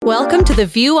Welcome to The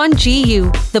View on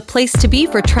GU, the place to be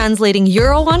for translating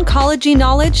uro-oncology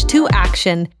knowledge to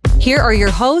action. Here are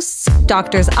your hosts,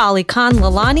 Drs. Ali Khan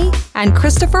Lalani and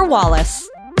Christopher Wallace.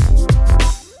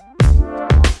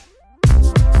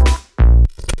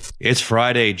 It's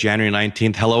Friday, January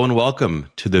 19th. Hello and welcome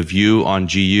to The View on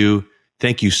GU.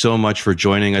 Thank you so much for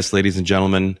joining us, ladies and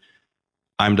gentlemen.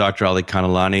 I'm Dr. Ali Khan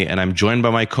Lalani, and I'm joined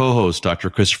by my co-host, Dr.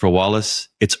 Christopher Wallace.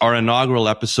 It's our inaugural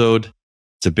episode.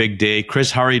 It's a big day. Chris,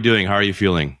 how are you doing? How are you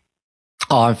feeling?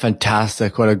 Oh, I'm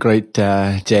fantastic. What a great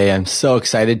day. I'm so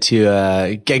excited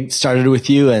to get started with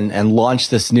you and launch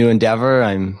this new endeavor.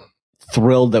 I'm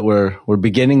thrilled that we're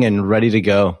beginning and ready to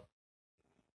go.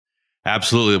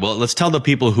 Absolutely. Well, let's tell the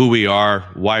people who we are,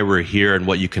 why we're here, and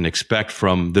what you can expect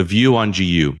from The View on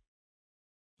GU.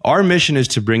 Our mission is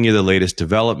to bring you the latest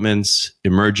developments,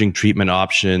 emerging treatment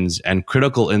options, and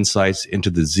critical insights into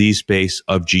the disease space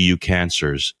of GU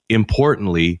cancers,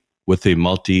 importantly, with a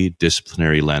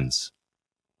multi-disciplinary lens.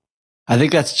 I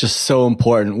think that's just so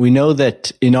important. We know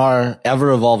that in our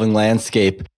ever-evolving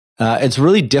landscape, it's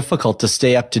really difficult to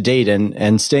stay up to date,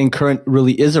 and staying current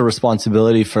really is a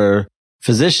responsibility for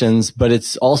physicians, but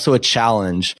it's also a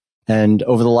challenge. And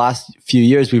over the last few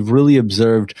years, we've really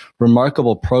observed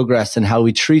remarkable progress in how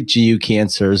we treat GU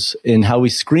cancers, in how we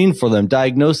screen for them,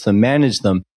 diagnose them, manage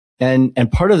them. And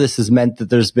part of this has meant that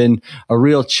there's been a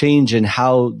real change in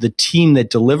how the team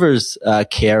that delivers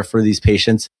care for these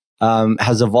patients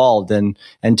has evolved. And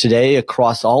today,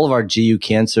 across all of our GU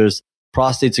cancers,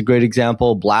 prostate's a great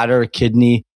example, bladder,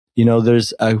 kidney,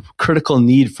 there's a critical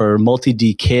need for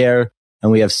multi-D care.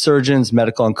 And we have surgeons,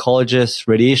 medical oncologists,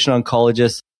 radiation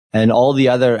oncologists, and all the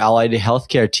other allied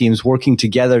healthcare teams working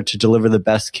together to deliver the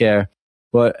best care.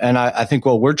 And I think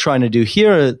what we're trying to do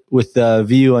here with the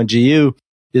View on GU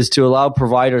is to allow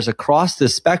providers across the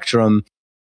spectrum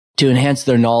to enhance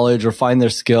their knowledge, refine their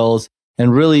skills,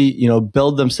 and really,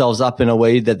 build themselves up in a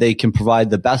way that they can provide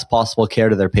the best possible care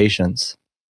to their patients.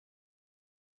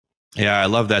 Yeah, I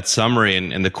love that summary.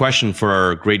 And the question for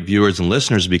our great viewers and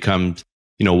listeners becomes,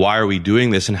 why are we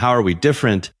doing this and how are we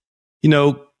different?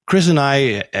 Chris and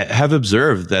I have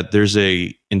observed that there's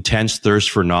a intense thirst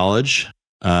for knowledge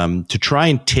to try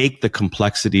and take the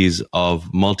complexities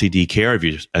of multi-D care,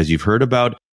 as you've heard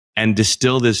about, and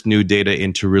distill this new data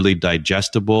into really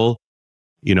digestible,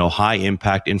 high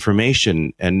impact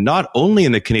information. And not only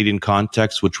in the Canadian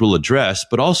context, which we'll address,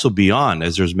 but also beyond,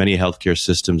 as there's many healthcare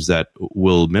systems that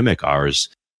will mimic ours.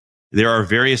 There are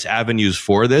various avenues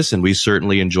for this, and we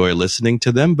certainly enjoy listening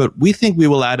to them, but we think we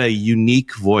will add a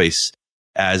unique voice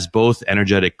as both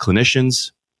energetic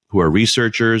clinicians who are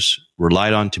researchers,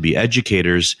 relied on to be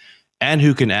educators, and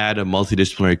who can add a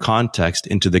multidisciplinary context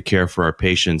into the care for our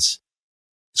patients.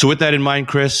 So with that in mind,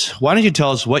 Chris, why don't you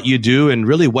tell us what you do and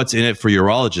really what's in it for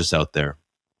urologists out there?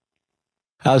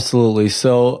 Absolutely.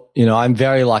 So, I'm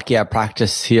very lucky. I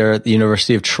practice here at the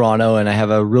University of Toronto, and I have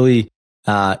a really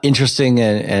interesting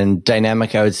and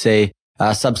dynamic, I would say,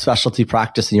 subspecialty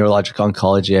practice in urologic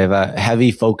oncology. I have a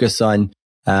heavy focus on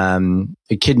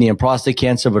kidney and prostate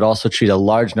cancer, but also treat a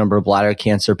large number of bladder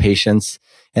cancer patients.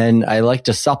 And I like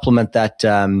to supplement that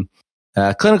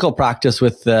clinical practice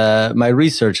with my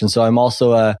research. And so I'm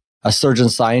also a surgeon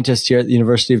scientist here at the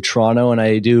University of Toronto, and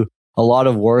I do a lot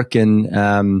of work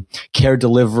in care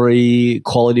delivery,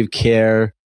 quality of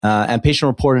care, and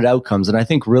patient-reported outcomes. And I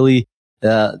think really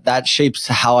that shapes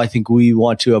how I think we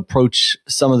want to approach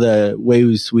some of the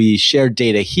ways we share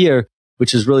data here,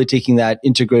 which is really taking that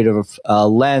integrative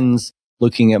lens,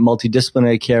 looking at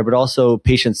multidisciplinary care, but also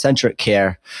patient-centric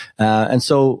care. And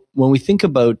so when we think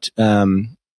about,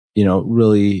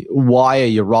 really why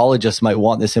a urologist might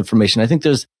want this information, I think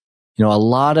there's, a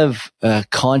lot of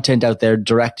content out there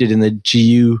directed in the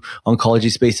GU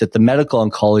oncology space at the medical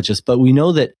oncologist. But we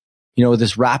know that,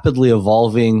 this rapidly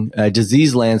evolving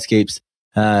disease landscapes,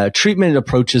 treatment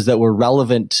approaches that were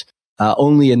relevant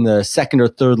only in the second or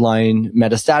third line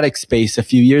metastatic space a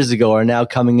few years ago are now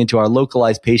coming into our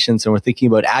localized patients, and we're thinking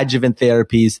about adjuvant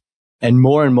therapies. And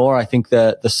more, I think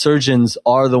the surgeons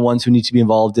are the ones who need to be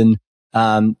involved in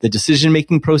the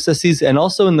decision-making processes and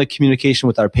also in the communication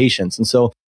with our patients. And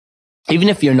so even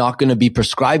if you're not going to be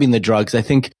prescribing the drugs, I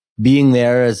think being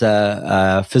there as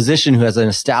a physician who has an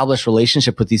established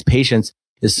relationship with these patients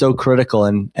is so critical,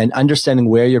 and understanding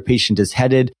where your patient is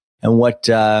headed and what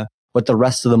the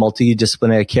rest of the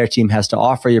multidisciplinary care team has to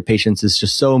offer your patients is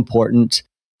just so important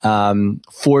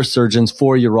for surgeons,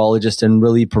 for urologists, and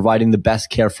really providing the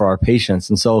best care for our patients.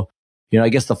 And so, I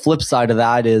guess the flip side of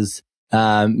that is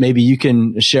maybe you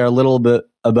can share a little bit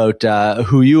about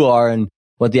who you are and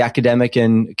what the academic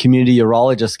and community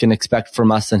urologists can expect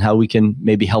from us and how we can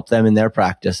maybe help them in their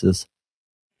practices.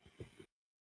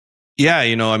 Yeah,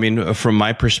 I mean, from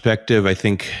my perspective, I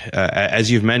think, as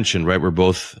you've mentioned, right, we're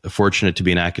both fortunate to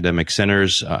be in academic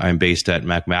centers. I'm based at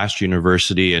McMaster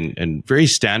University, and very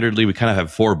standardly, we kind of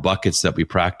have 4 buckets that we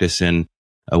practice in.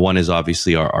 One is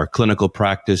obviously our clinical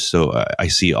practice. So I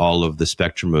see all of the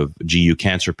spectrum of GU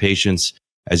cancer patients,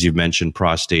 as you've mentioned,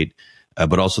 prostate,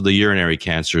 but also the urinary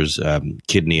cancers,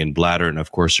 kidney and bladder, and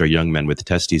of course, our young men with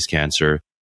testes cancer.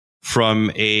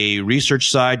 From a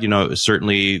research side,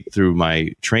 certainly through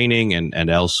my training and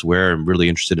elsewhere, I'm really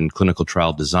interested in clinical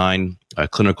trial design,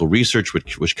 clinical research,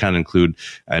 which kind of include,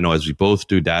 I know as we both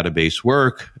do, database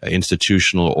work,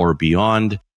 institutional or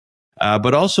beyond.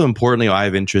 But also importantly, I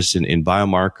have interest in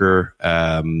biomarker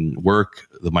work,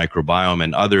 the microbiome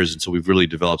and others. And so we've really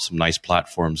developed some nice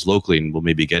platforms locally, and we'll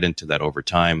maybe get into that over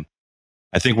time.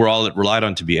 I think we're all relied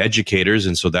on to be educators.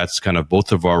 And so that's kind of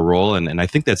both of our role. And I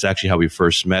think that's actually how we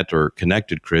first met or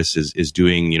connected, Chris, is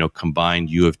doing, combined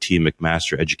U of T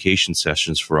McMaster education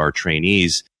sessions for our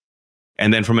trainees.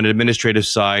 And then from an administrative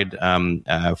side,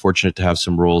 fortunate to have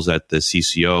some roles at the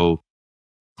CCO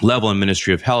level in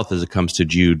Ministry of Health as it comes to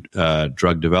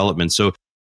drug development. So,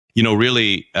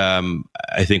 really,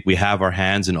 I think we have our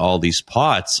hands in all these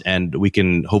pots, and we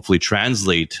can hopefully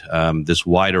translate this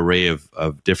wide array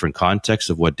of different contexts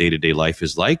of what day-to-day life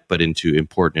is like, but into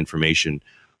important information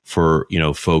for,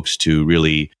 folks to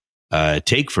really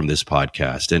take from this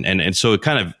podcast. And so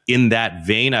kind of in that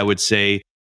vein, I would say,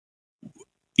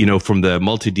 from the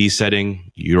multi-D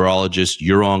setting, urologists,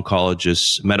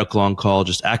 uro-oncologists, medical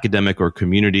oncologists, academic or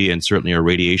community, and certainly our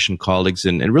radiation colleagues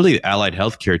and really allied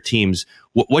healthcare teams,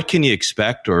 what can you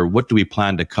expect, or what do we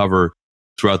plan to cover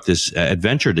throughout this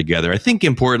adventure together? I think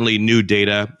importantly, new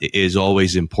data is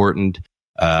always important.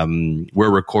 We're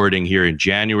recording here in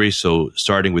January, so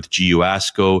starting with GU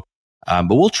ASCO,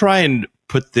 but we'll try and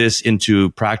put this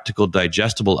into practical,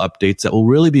 digestible updates that will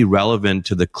really be relevant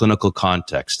to the clinical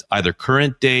context, either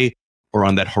current day or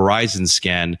on that horizon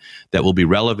scan that will be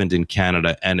relevant in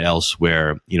Canada and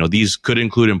elsewhere. These could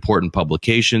include important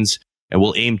publications, and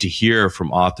we'll aim to hear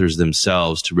from authors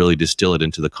themselves to really distill it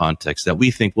into the context that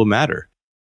we think will matter.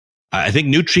 I think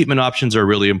new treatment options are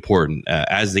really important.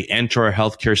 As they enter our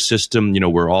healthcare system,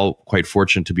 we're all quite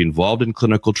fortunate to be involved in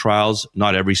clinical trials.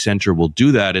 Not every center will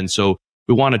do that. And so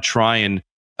we want to try and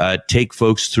take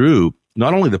folks through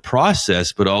not only the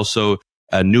process, but also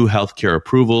new healthcare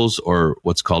approvals, or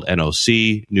what's called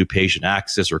NOC, new patient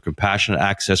access or compassionate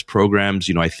access programs.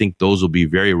 I think those will be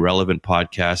very relevant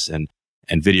podcasts and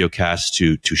videocasts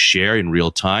to share in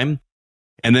real time.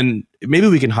 And then maybe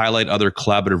we can highlight other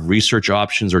collaborative research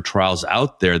options or trials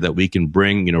out there that we can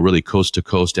bring, really coast to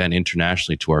coast and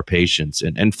internationally to our patients.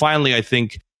 And finally, I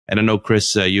think, and I know,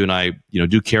 Chris, you and I,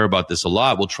 do care about this a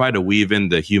lot. We'll try to weave in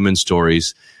the human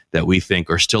stories that we think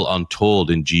are still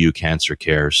untold in GU cancer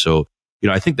care. So,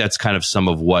 I think that's kind of some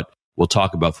of what we'll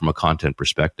talk about from a content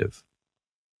perspective.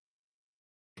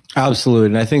 Absolutely.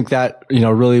 And I think that,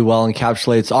 really well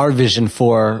encapsulates our vision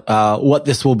for what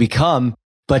this will become.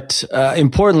 But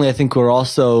importantly, I think we're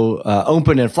also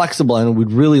open and flexible, and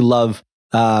we'd really love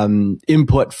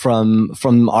input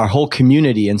from our whole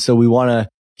community. And so we want to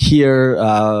hear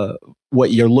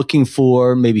what you're looking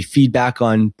for, maybe feedback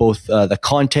on both the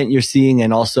content you're seeing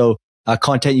and also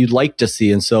content you'd like to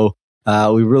see. And so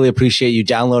we really appreciate you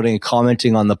downloading and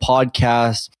commenting on the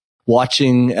podcast,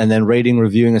 watching and then rating,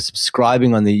 reviewing, and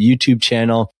subscribing on the YouTube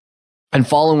channel, and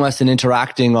following us and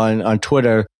interacting on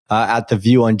Twitter at The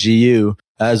View on GU,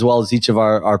 as well as each of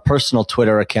our personal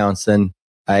Twitter accounts. And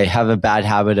I have a bad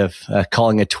habit of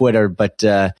calling it Twitter, but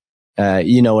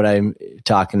you know what I'm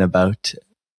talking about.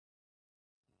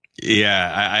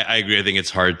 Yeah, I agree. I think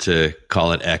it's hard to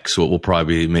call it X. We'll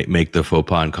probably make the faux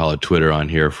pas and call it Twitter on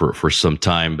here for some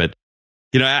time. But,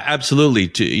 absolutely,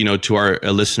 to our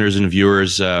listeners and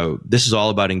viewers, this is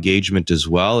all about engagement as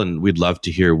well. And we'd love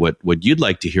to hear what you'd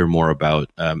like to hear more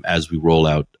about as we roll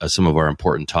out some of our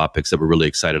important topics that we're really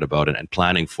excited about and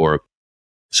planning for.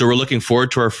 So we're looking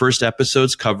forward to our first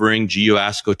episodes covering GU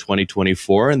ASCO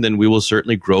 2024, and then we will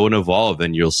certainly grow and evolve,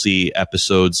 and you'll see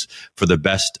episodes for the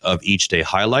best of each day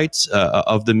highlights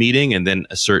of the meeting, and then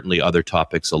certainly other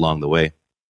topics along the way.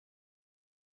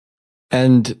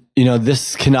 And,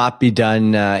 this cannot be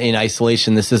done in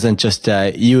isolation. This isn't just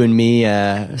you and me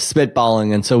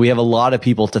spitballing. And so we have a lot of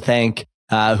people to thank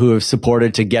who have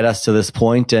supported to get us to this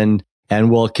point, and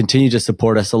will continue to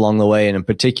support us along the way. And in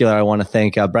particular, I want to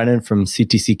thank Brennan from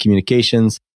CTC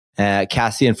Communications,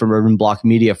 Cassian from Urban Block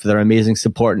Media for their amazing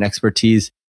support and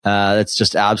expertise. That's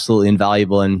just absolutely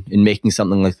invaluable in making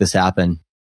something like this happen.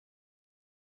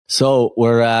 So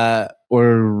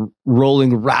we're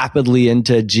rolling rapidly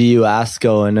into GU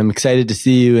ASCO, and I'm excited to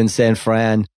see you in San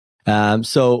Fran.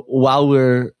 So while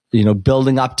we're,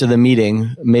 building up to the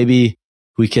meeting, maybe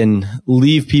we can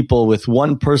leave people with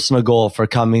one personal goal for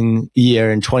coming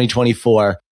year in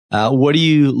 2024. What are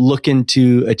you looking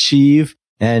to achieve?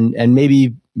 And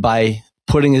maybe by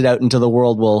putting it out into the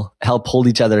world, we'll help hold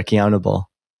each other accountable.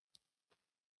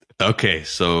 Okay,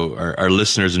 so our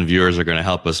listeners and viewers are going to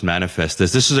help us manifest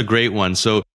this. This is a great one.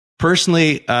 So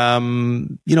personally,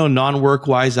 non-work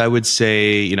wise, I would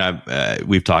say,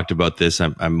 we've talked about this.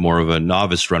 I'm more of a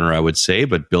novice runner, I would say,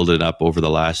 but build it up over the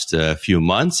last few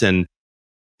months. And,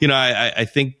 I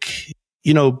think,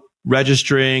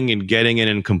 registering and getting in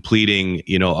and completing,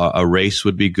 a race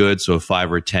would be good. So a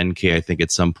 5 or 10K, I think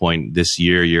at some point this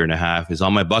year and a half is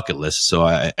on my bucket list. So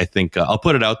I think I'll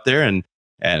put it out there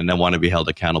and I want to be held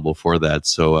accountable for that.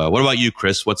 So what about you,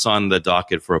 Chris? What's on the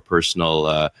docket for a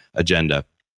personal agenda?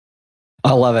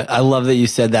 I love it. I love that you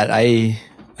said that. I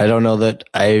don't know that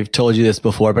I've told you this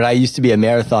before, but I used to be a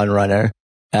marathon runner.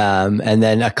 And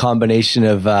then a combination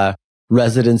of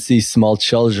residency, small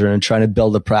children, and trying to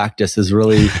build a practice has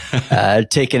really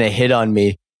taken a hit on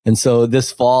me. And so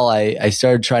this fall, I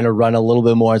started trying to run a little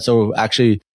bit more. So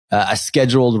actually a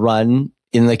scheduled run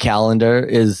in the calendar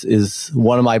is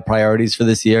one of my priorities for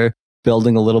this year,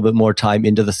 building a little bit more time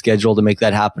into the schedule to make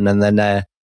that happen. And then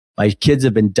my kids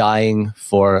have been dying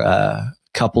for a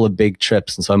couple of big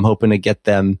trips. And so I'm hoping to get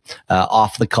them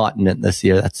off the continent this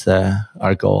year. That's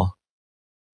our goal.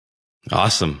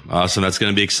 Awesome. That's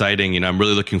going to be exciting. I'm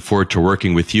really looking forward to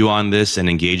working with you on this and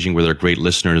engaging with our great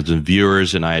listeners and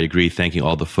viewers. And I agree, thanking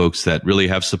all the folks that really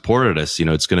have supported us.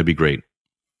 It's going to be great.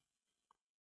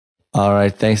 All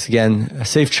right. Thanks again.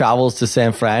 Safe travels to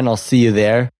San Fran. I'll see you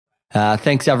there.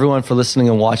 Thanks everyone for listening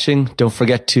and watching. Don't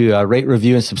forget to rate,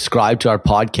 review, and subscribe to our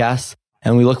podcast.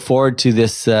 And we look forward to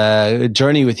this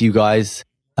journey with you guys.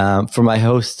 For my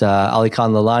host, Ali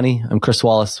Khan Lalani, I'm Chris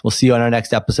Wallace. We'll see you on our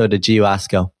next episode of GU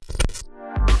Asco.